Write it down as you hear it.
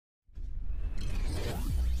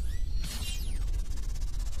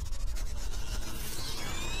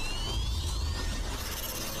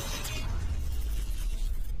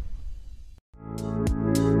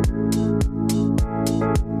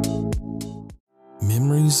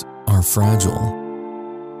Memories are fragile.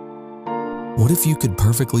 What if you could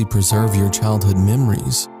perfectly preserve your childhood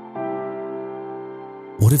memories?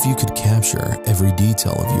 What if you could capture every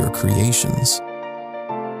detail of your creations?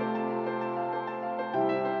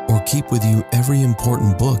 Or keep with you every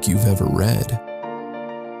important book you've ever read?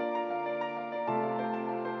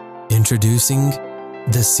 Introducing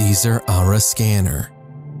the CZUR scanner.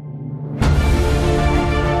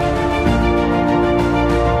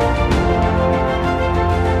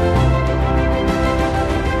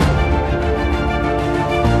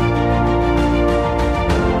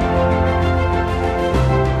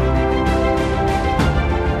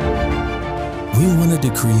 We wanted to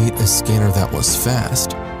create a scanner that was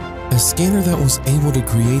fast, a scanner that was able to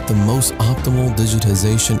create the most optimal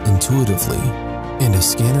digitization intuitively, and a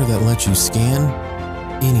scanner that lets you scan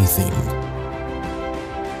anything.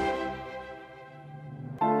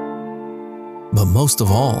 But most of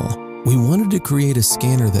all, we wanted to create a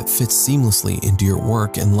scanner that fits seamlessly into your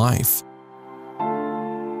work and life.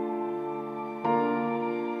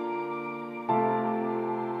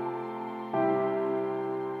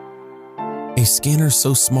 A scanner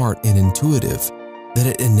so smart and intuitive that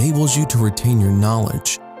it enables you to retain your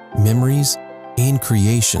knowledge, memories, and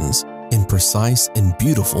creations in precise and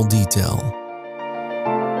beautiful detail.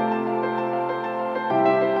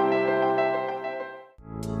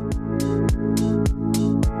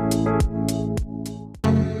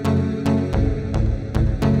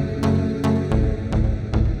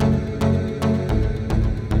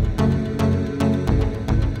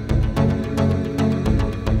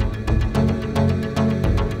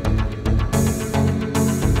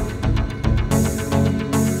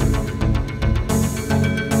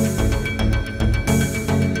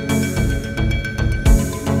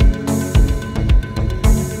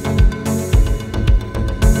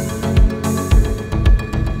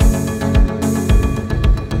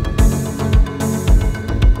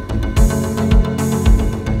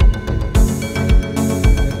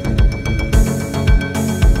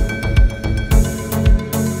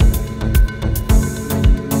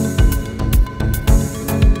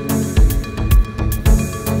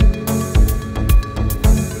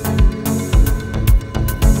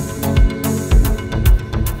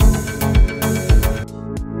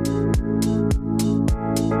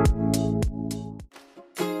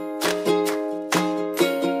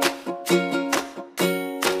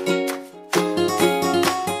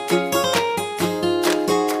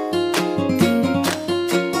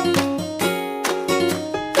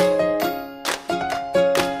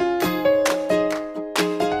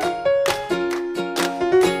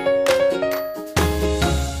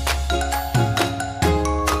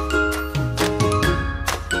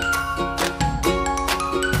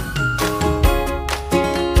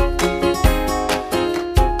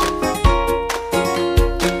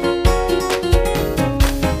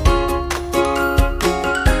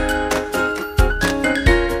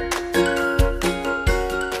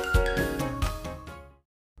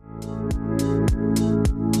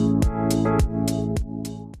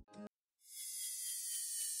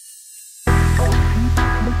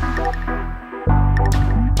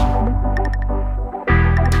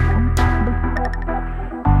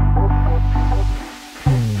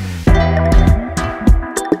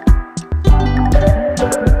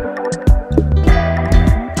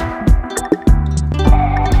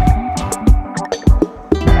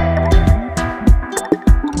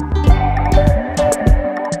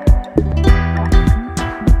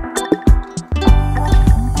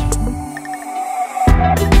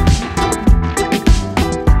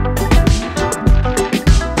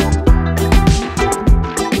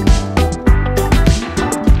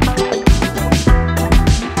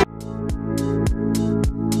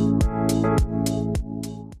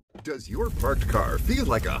 Does your parked car feel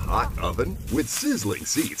like a hot oven? With sizzling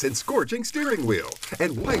seats and scorching steering wheel?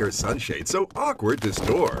 And why are sunshades so awkward to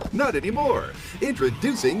store? Not anymore!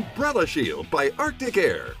 Introducing Brella Shield by Arctic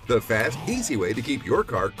Air, the fast, easy way to keep your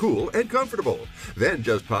car cool and comfortable. Then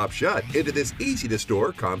just pop shut into this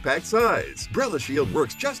easy-to-store compact size. Brella Shield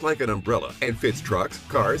works just like an umbrella and fits trucks,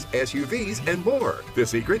 cars, SUVs, and more. The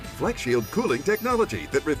secret? Flex Shield cooling technology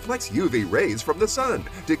that reflects UV rays from the sun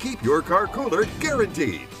to keep your car cooler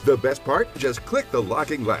guaranteed. The best part? Just click the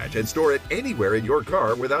locking latch and store it anywhere in your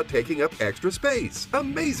car without taking up extra space.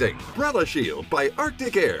 Amazing! Brella Shield by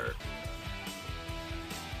Arctic Air.